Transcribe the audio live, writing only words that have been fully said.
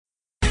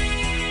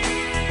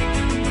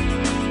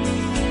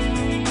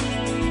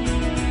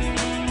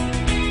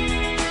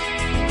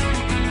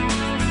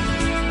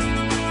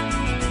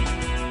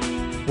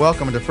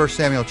Welcome to 1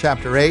 Samuel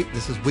chapter 8.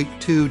 This is week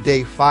 2,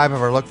 day 5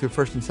 of our look through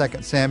 1 and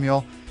 2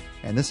 Samuel.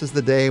 And this is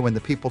the day when the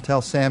people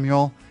tell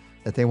Samuel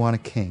that they want a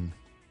king.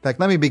 In fact,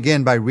 let me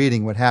begin by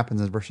reading what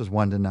happens in verses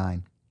 1 to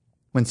 9.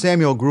 When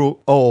Samuel grew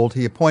old,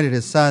 he appointed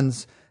his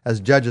sons as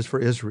judges for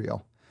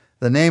Israel.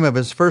 The name of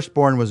his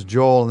firstborn was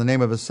Joel, and the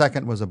name of his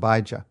second was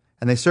Abijah.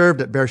 And they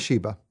served at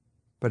Beersheba.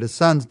 But his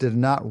sons did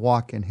not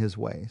walk in his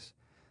ways.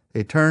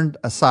 They turned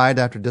aside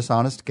after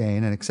dishonest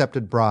gain and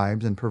accepted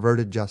bribes and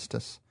perverted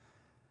justice.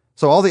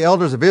 So all the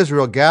elders of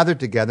Israel gathered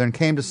together and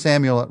came to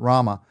Samuel at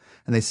Ramah.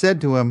 And they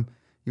said to him,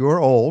 "You are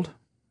old,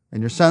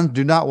 and your sons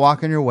do not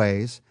walk in your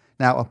ways.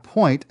 Now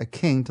appoint a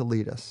king to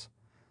lead us,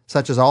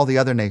 such as all the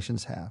other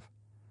nations have."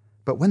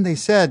 But when they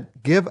said,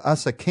 "Give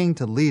us a king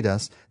to lead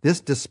us,"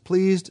 this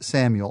displeased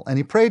Samuel. And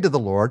he prayed to the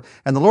Lord.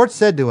 And the Lord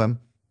said to him,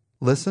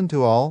 "Listen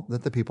to all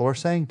that the people are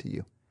saying to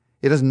you.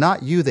 It is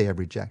not you they have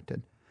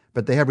rejected,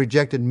 but they have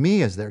rejected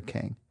me as their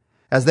king,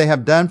 as they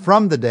have done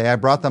from the day I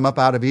brought them up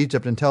out of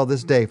Egypt until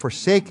this day,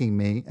 forsaking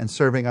me and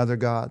serving other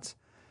gods.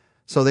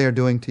 So they are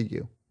doing to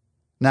you.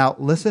 Now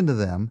listen to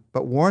them,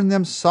 but warn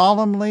them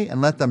solemnly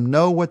and let them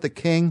know what the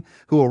king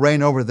who will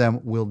reign over them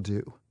will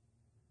do."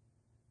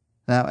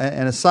 Now,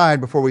 an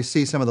aside before we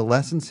see some of the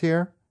lessons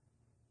here,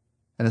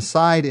 an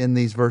aside in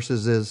these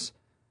verses is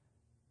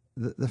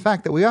the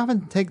fact that we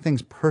often take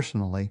things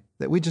personally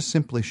that we just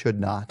simply should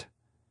not.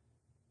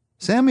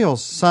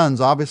 Samuel's sons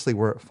obviously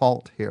were at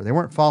fault here. They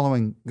weren't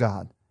following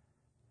God.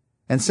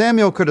 And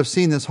Samuel could have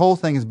seen this whole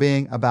thing as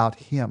being about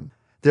him,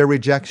 their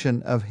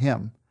rejection of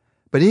him.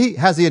 But he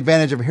has the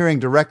advantage of hearing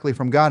directly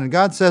from God, and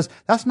God says,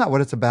 that's not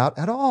what it's about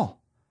at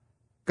all.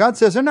 God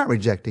says, they're not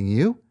rejecting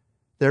you.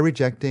 They're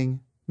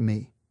rejecting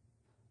me.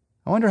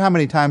 I wonder how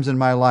many times in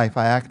my life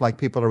I act like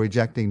people are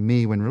rejecting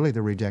me when really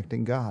they're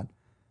rejecting God.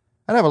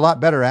 I'd have a lot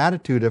better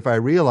attitude if I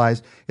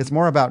realized it's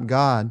more about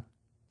God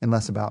and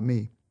less about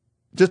me.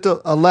 Just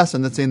a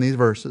lesson that's in these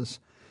verses.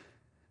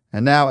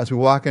 And now, as we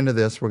walk into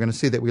this, we're going to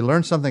see that we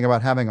learn something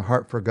about having a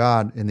heart for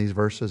God in these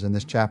verses, in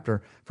this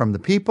chapter, from the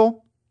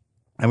people.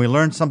 And we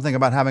learn something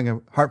about having a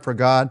heart for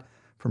God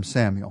from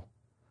Samuel.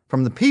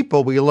 From the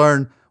people, we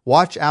learn,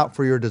 watch out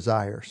for your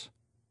desires.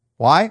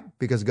 Why?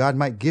 Because God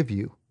might give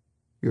you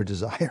your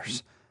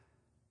desires.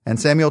 And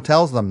Samuel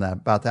tells them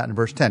about that in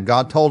verse 10.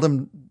 God told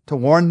him to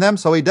warn them,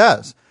 so he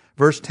does.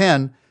 Verse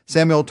 10,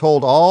 Samuel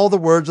told all the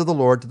words of the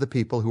Lord to the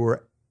people who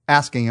were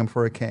asking him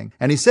for a king.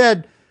 And he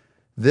said,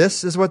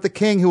 "This is what the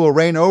king who will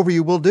reign over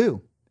you will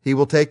do. He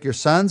will take your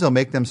sons, he'll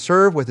make them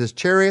serve with his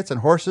chariots and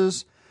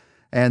horses,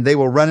 and they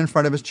will run in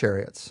front of his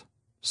chariots.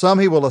 Some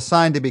he will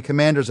assign to be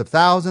commanders of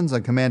thousands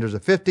and commanders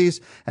of 50s,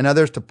 and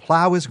others to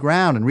plow his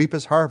ground and reap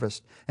his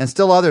harvest, and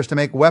still others to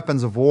make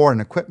weapons of war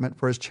and equipment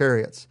for his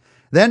chariots.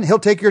 Then he'll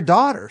take your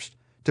daughters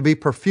to be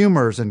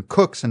perfumers and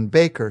cooks and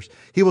bakers.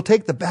 He will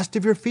take the best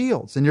of your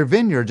fields and your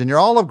vineyards and your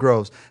olive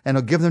groves, and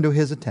he'll give them to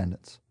his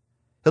attendants.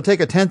 He'll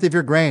take 1/10 of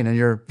your grain and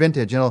your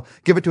vintage, and he'll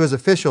give it to his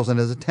officials and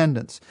his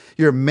attendants.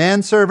 Your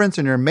manservants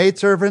and your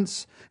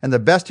maidservants, and the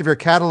best of your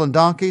cattle and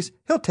donkeys,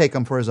 he'll take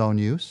them for his own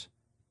use.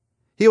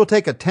 He will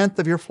take 1/10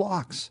 of your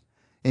flocks,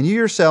 and you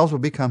yourselves will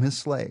become his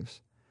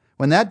slaves.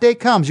 When that day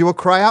comes, you will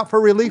cry out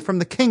for relief from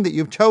the king that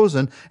you've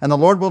chosen, and the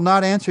Lord will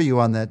not answer you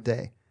on that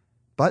day."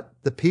 But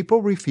the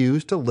people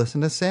refused to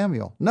listen to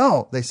Samuel.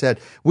 "No," they said,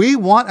 "we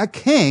want a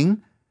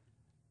king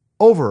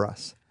over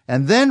us.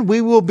 And then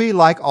we will be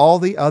like all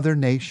the other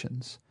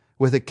nations,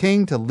 with a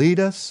king to lead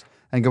us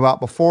and go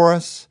out before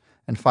us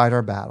and fight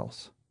our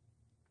battles."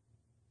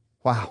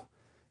 Wow.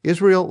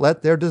 Israel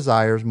let their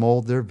desires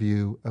mold their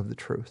view of the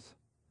truth.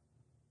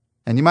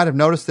 And you might have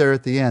noticed there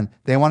at the end,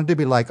 they wanted to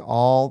be like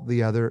all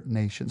the other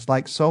nations.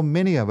 Like so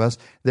many of us,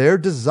 their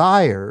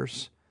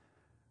desires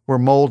were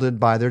molded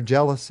by their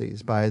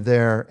jealousies, by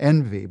their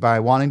envy, by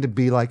wanting to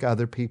be like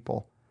other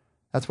people.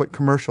 That's what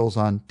commercials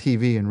on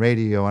TV and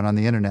radio and on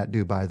the internet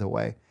do, by the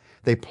way.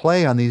 They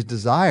play on these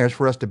desires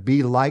for us to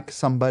be like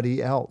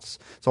somebody else.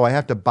 So I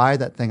have to buy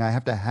that thing. I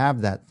have to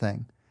have that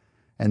thing.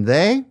 And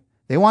they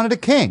wanted a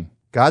king.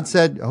 God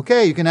said,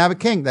 okay, you can have a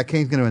king. That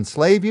king's going to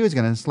enslave you. He's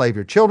going to enslave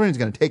your children. He's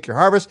going to take your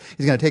harvest.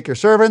 He's going to take your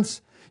servants.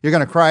 You're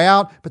going to cry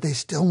out. But they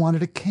still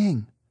wanted a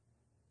king.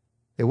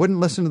 They wouldn't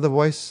listen to the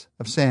voice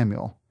of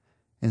Samuel.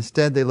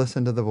 Instead, they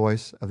listened to the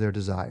voice of their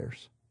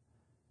desires.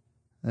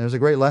 And there's a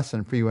great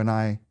lesson for you and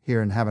I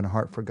here in having a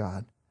heart for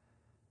God.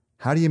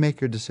 How do you make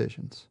your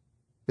decisions?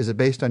 Is it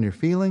based on your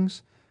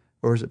feelings,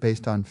 or is it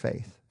based on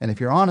faith? And if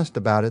you're honest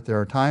about it, there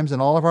are times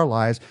in all of our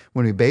lives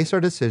when we base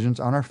our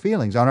decisions on our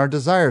feelings, on our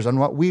desires, on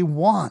what we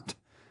want.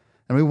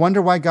 And we wonder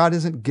why God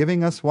isn't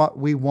giving us what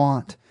we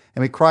want.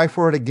 And we cry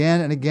for it again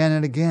and again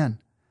and again.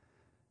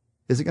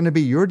 Is it going to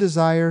be your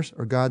desires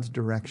or God's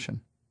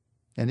direction?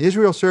 And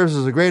Israel serves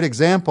as a great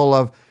example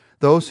of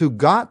those who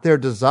got their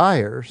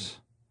desires,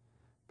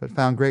 but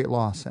found great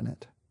loss in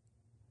it.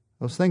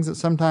 Those things that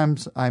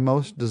sometimes I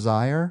most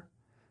desire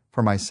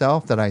for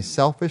myself, that I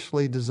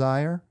selfishly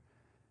desire,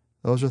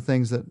 those are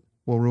things that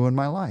will ruin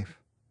my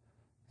life.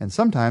 And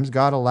sometimes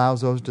God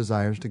allows those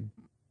desires to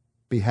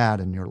be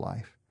had in your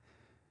life.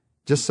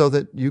 just so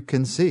that you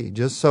can see,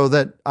 just so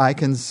that I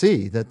can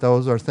see that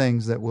those are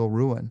things that will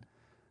ruin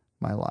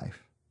my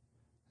life.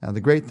 Now, the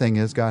great thing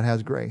is God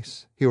has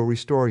grace. He will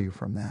restore you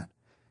from that.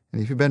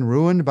 And if you've been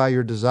ruined by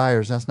your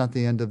desires, that's not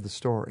the end of the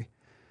story.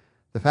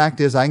 The fact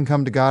is, I can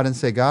come to God and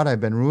say, God,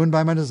 I've been ruined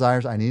by my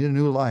desires. I need a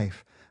new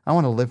life. I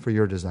want to live for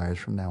your desires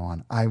from now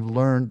on. I've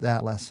learned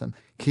that lesson.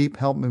 Keep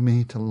helping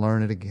me to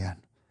learn it again.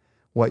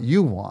 What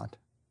you want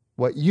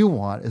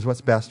is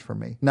what's best for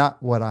me,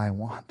 not what I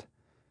want.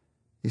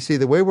 You see,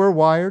 the way we're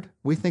wired,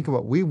 we think of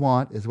what we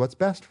want is what's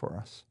best for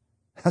us.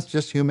 That's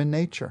just human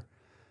nature.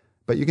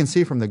 But you can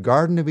see from the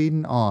Garden of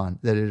Eden on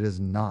that it is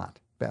not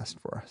best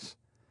for us.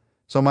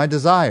 So my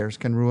desires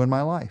can ruin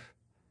my life.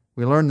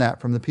 We learn that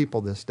from the people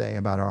this day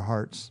about our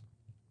hearts.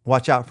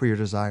 Watch out for your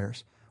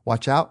desires.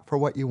 Watch out for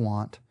what you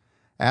want.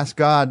 Ask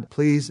God,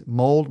 please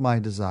mold my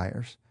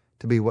desires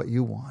to be what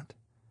you want.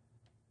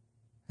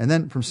 And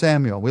then from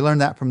Samuel, we learn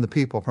that from the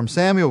people. From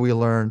Samuel, we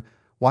learn,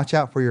 watch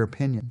out for your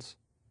opinions.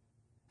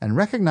 And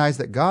recognize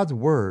that God's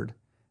word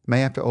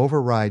may have to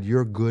override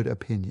your good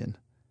opinion.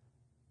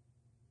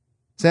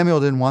 Samuel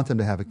didn't want them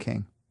to have a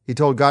king. He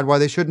told God why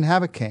they shouldn't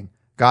have a king.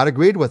 God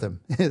agreed with him.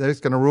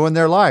 It's going to ruin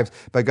their lives.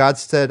 But God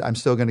said, I'm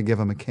still going to give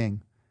them a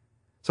king.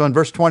 So in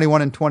verse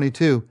 21 and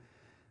 22,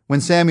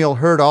 when Samuel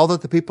heard all that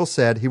the people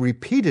said, he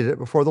repeated it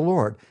before the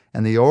Lord.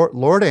 And the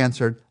Lord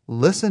answered,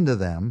 listen to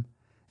them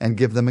and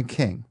give them a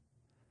king.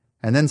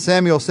 And then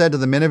Samuel said to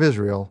the men of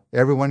Israel,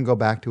 everyone go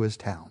back to his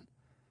town.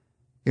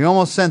 You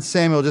almost sense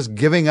Samuel just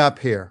giving up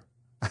here.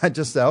 I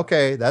just said,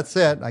 okay, that's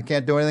it. I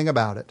can't do anything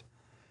about it.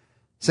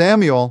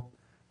 Samuel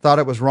thought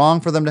it was wrong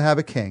for them to have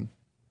a king.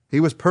 He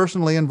was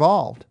personally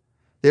involved.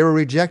 They were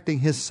rejecting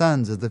his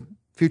sons as the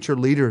future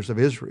leaders of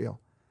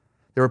Israel.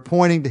 They were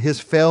pointing to his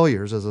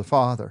failures as a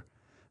father.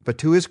 But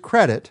to his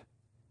credit,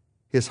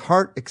 his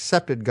heart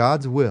accepted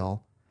God's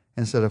will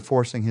instead of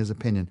forcing his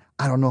opinion.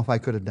 I don't know if I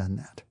could have done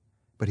that,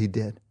 but he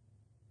did.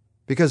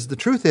 Because the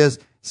truth is,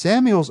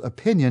 Samuel's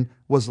opinion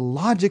was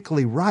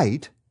logically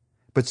right,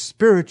 but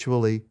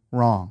spiritually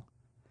wrong.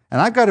 And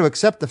I've got to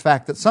accept the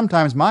fact that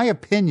sometimes my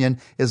opinion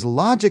is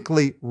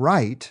logically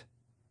right,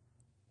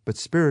 but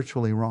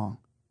spiritually wrong.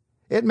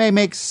 It may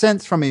make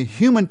sense from a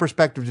human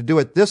perspective to do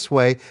it this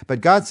way,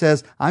 but God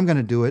says, I'm going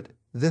to do it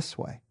this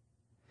way.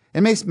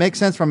 It may make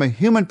sense from a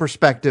human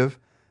perspective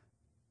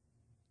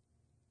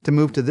to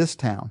move to this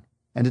town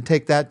and to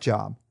take that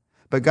job.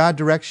 But God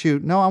directs you,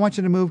 no, I want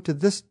you to move to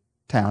this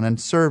town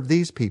and serve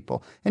these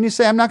people. And you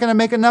say, I'm not going to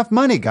make enough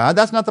money, God.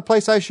 That's not the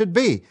place I should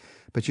be.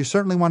 But you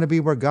certainly want to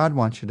be where God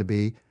wants you to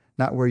be,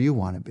 not where you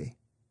want to be.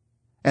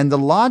 And the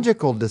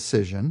logical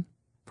decision,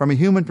 from a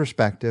human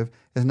perspective,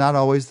 is not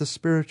always the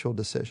spiritual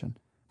decision.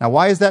 Now,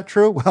 why is that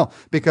true? Well,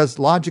 because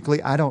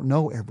logically, I don't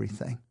know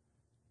everything.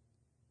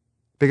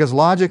 Because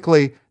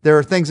logically, there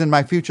are things in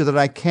my future that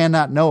I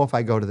cannot know if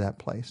I go to that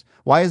place.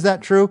 Why is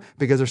that true?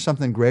 Because there's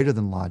something greater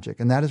than logic,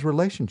 and that is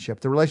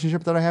relationship, the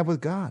relationship that I have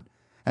with God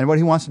and what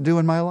he wants to do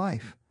in my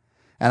life.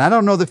 And I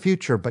don't know the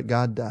future, but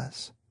God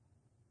does.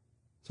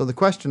 So the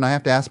question I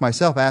have to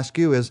ask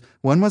you is,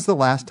 when was the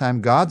last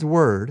time God's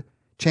word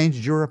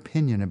changed your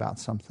opinion about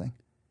something?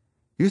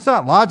 You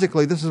thought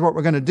logically this is what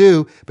we're going to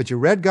do, but you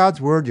read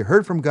God's word, you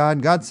heard from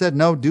God, God said,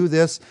 no, do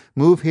this,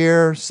 move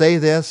here, say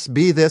this,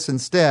 be this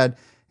instead.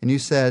 And you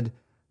said,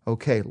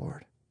 okay,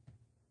 Lord.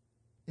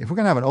 If we're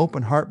going to have an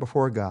open heart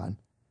before God,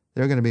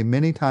 there are going to be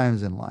many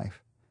times in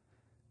life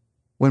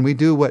when we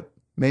do what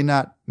may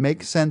not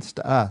make sense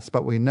to us,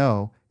 but we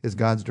know is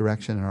God's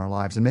direction in our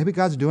lives. And maybe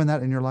God's doing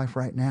that in your life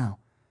right now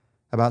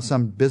about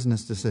some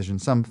business decision,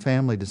 some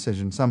family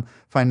decision, some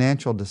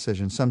financial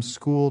decision, some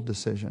school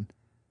decision.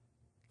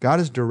 God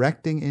is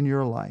directing in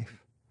your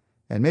life.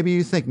 And maybe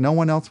you think no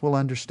one else will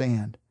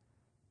understand.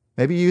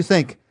 Maybe you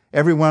think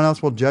everyone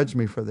else will judge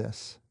me for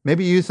this.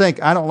 Maybe you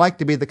think I don't like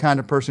to be the kind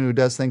of person who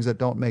does things that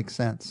don't make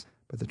sense.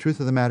 But the truth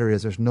of the matter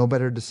is there's no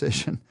better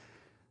decision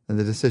than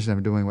the decision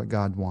of doing what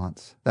God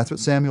wants. That's what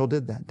Samuel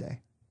did that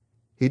day.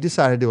 He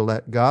decided to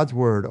let God's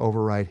word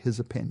override his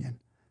opinion.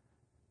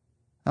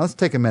 Now let's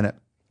take a minute,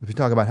 if you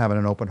talk about having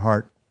an open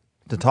heart,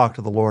 to talk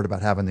to the Lord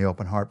about having the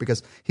open heart,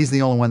 because he's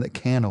the only one that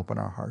can open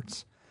our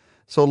hearts.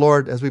 So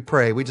Lord, as we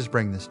pray, we just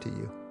bring this to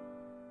you.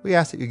 We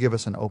ask that you give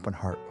us an open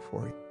heart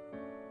before you.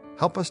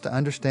 Help us to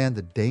understand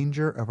the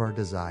danger of our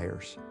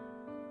desires.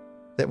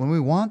 That when we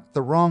want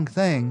the wrong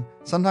thing,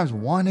 sometimes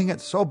wanting it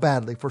so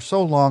badly for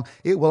so long,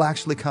 it will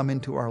actually come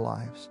into our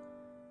lives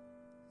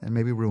and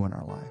maybe ruin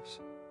our lives.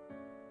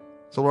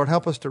 So Lord,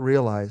 help us to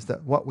realize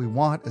that what we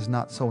want is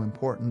not so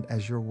important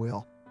as your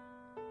will.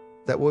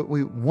 That what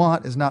we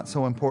want is not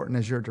so important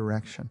as your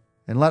direction.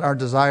 And let our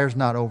desires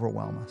not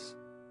overwhelm us.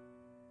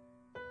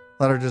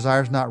 Let our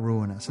desires not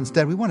ruin us.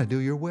 Instead, we want to do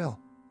your will.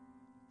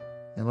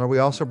 And Lord, we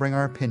also bring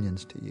our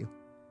opinions to you.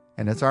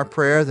 And it's our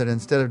prayer that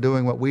instead of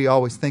doing what we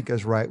always think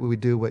is right, we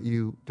would do what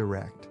you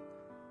direct.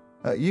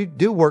 You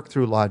do work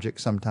through logic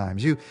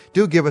sometimes. You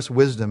do give us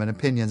wisdom and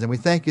opinions. And we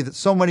thank you that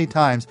so many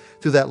times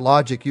through that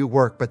logic you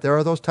work. But there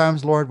are those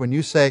times, Lord, when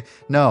you say,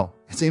 no,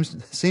 it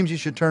seems you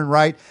should turn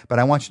right, but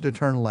I want you to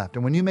turn left.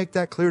 And when you make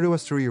that clear to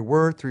us through your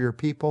word, through your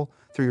people,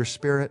 through your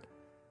Spirit.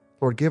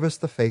 Lord, give us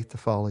the faith to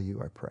follow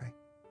you, I pray.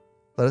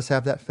 Let us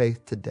have that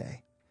faith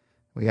today.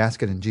 We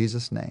ask it in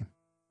Jesus' name.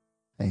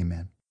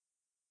 Amen.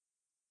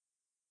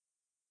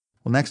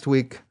 Well, next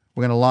week,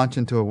 we're going to launch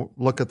into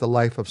a look at the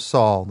life of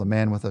Saul, the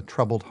man with a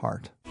troubled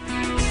heart.